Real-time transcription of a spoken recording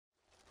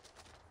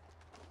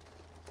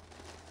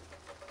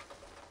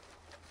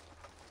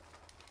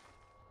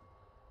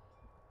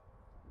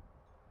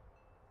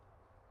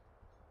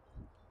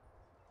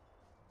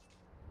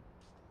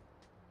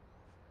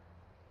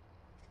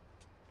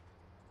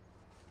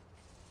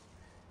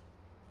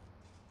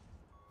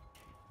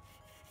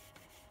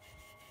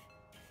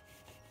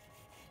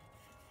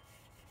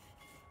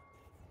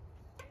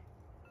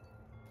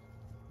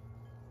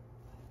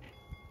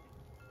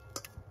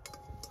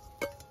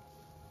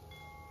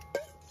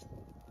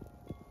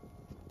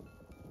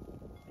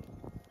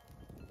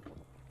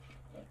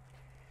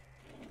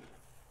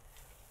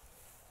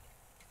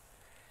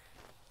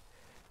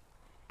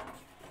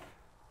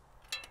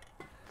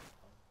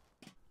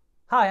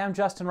Hi, I'm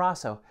Justin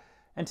Rossow,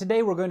 and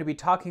today we're going to be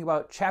talking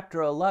about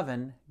Chapter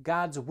 11,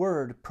 God's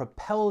Word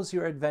Propels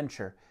Your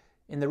Adventure,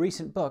 in the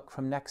recent book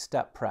from Next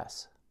Step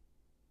Press.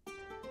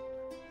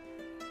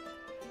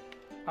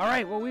 All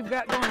right, what we've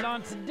got going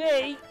on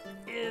today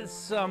is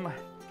some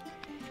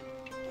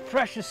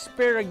fresh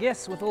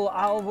asparagus with a little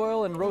olive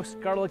oil and roast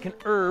garlic and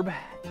herb.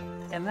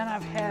 And then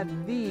I've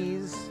had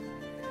these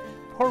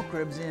pork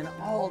ribs in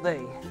all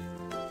day.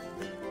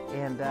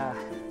 And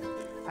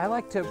I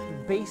like to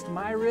baste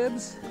my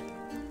ribs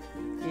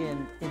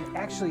in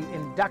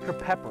Dr.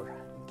 Pepper.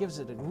 It gives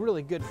it a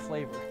really good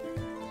flavor.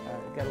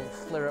 Got a little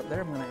flare up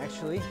there. I'm gonna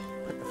actually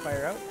put the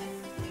fire out.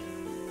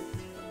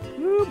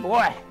 Ooh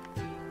boy,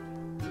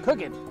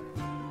 cooking.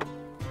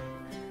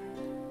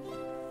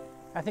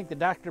 I think the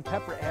Dr.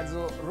 Pepper adds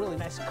a really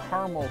nice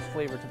caramel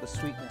flavor to the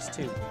sweetness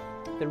too.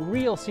 The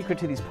real secret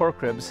to these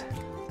pork ribs,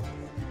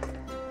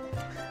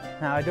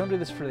 now I don't do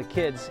this for the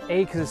kids,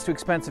 A, because it's too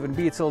expensive, and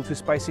B, it's a little too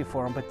spicy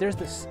for them, but there's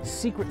this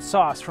secret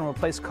sauce from a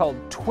place called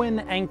Twin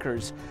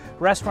Anchors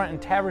restaurant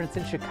and tavern. It's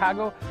in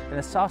Chicago, and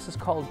the sauce is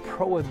called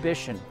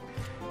Prohibition.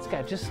 It's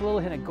got just a little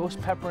hint of ghost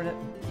pepper in it,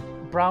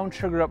 brown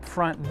sugar up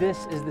front.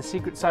 This is the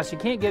secret sauce. You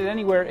can't get it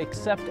anywhere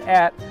except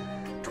at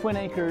Twin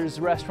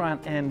Anchors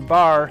restaurant and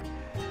bar,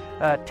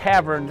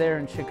 tavern there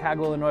in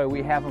Chicago, Illinois.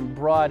 We have them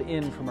brought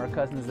in from our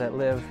cousins that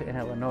live in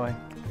Illinois.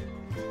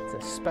 It's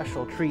a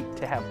special treat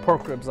to have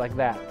pork ribs like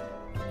that.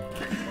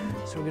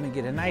 So we're gonna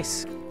get a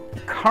nice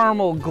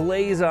caramel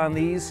glaze on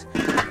these,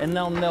 and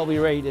then they'll be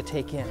ready to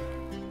take in.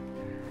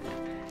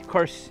 Of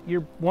course,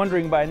 you're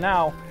wondering by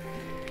now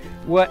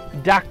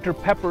what Dr.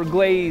 Pepper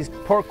glazed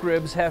pork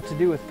ribs have to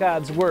do with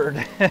God's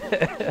Word.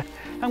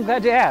 I'm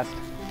glad you asked.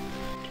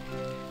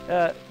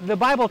 The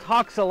Bible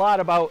talks a lot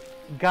about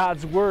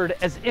God's Word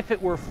as if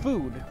it were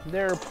food.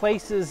 There are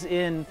places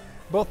in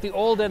both the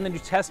Old and the New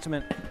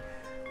Testament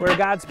where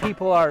God's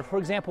people are, for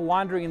example,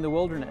 wandering in the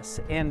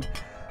wilderness, and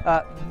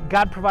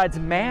God provides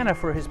manna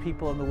for His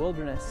people in the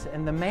wilderness.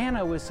 And the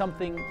manna was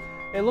something,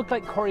 it looked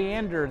like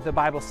coriander, the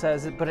Bible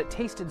says, but it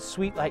tasted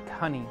sweet like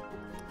honey.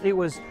 It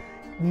was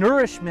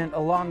nourishment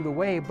along the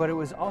way, but it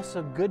was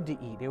also good to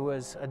eat. It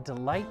was a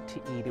delight to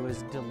eat. It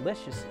was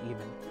delicious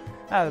even.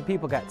 The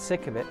people got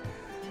sick of it.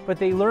 But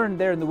they learned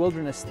there in the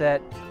wilderness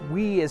that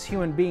we as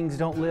human beings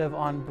don't live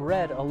on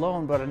bread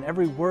alone, but on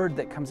every word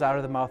that comes out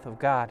of the mouth of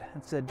God.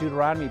 It's a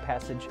Deuteronomy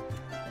passage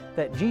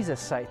that Jesus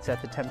cites at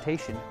the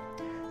temptation.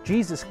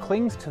 Jesus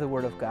clings to the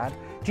Word of God.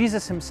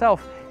 Jesus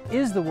Himself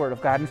is the Word of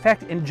God. In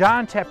fact, in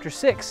John chapter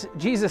 6,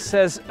 Jesus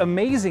says,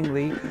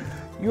 amazingly,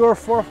 your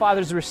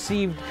forefathers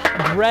received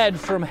bread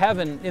from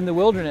heaven in the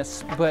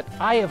wilderness, but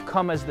I have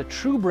come as the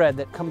true bread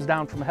that comes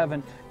down from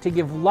heaven to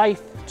give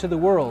life to the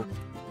world.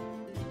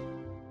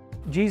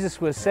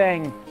 Jesus was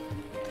saying,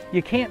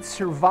 you can't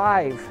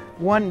survive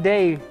one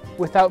day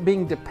without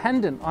being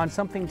dependent on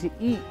something to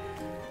eat.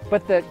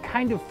 But the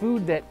kind of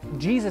food that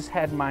Jesus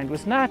had in mind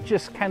was not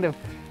just kind of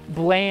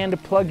bland,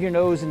 plug your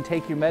nose and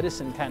take your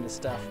medicine kind of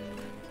stuff.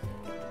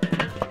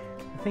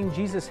 The thing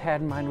Jesus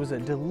had in mind was a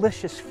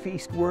delicious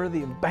feast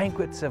worthy of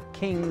banquets of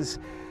kings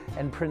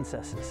and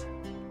princesses.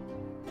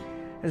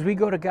 As we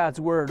go to God's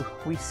Word,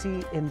 we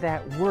see in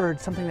that Word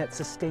something that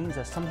sustains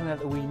us, something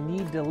that we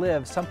need to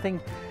live,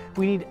 something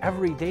we need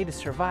every day to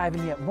survive,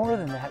 and yet more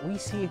than that, we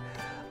see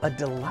a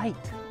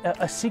delight,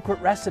 a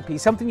secret recipe,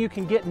 something you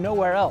can get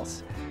nowhere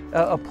else,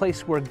 a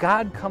place where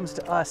God comes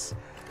to us.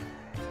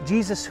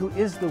 Jesus, who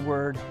is the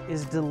Word,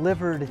 is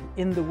delivered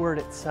in the Word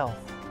itself,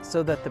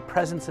 so that the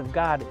presence of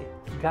God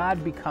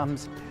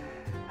becomes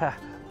a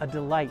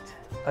delight,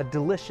 a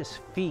delicious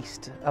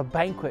feast, a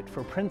banquet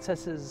for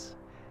princesses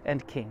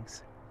and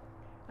kings.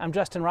 I'm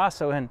Justin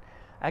Rossow, and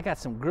I got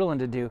some grilling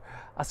to do.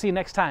 I'll see you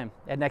next time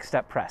at Next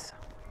Step Press.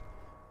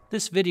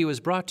 This video is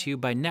brought to you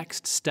by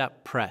Next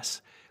Step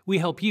Press. We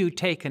help you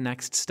take a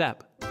next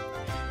step.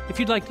 If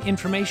you'd like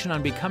information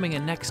on becoming a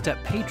Next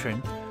Step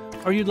Patron,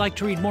 or you'd like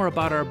to read more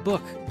about our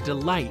book,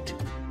 Delight,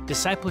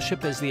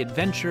 Discipleship as the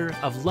Adventure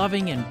of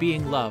Loving and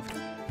Being Loved,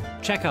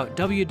 check out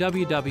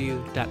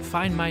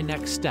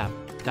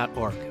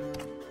www.findmynextstep.org.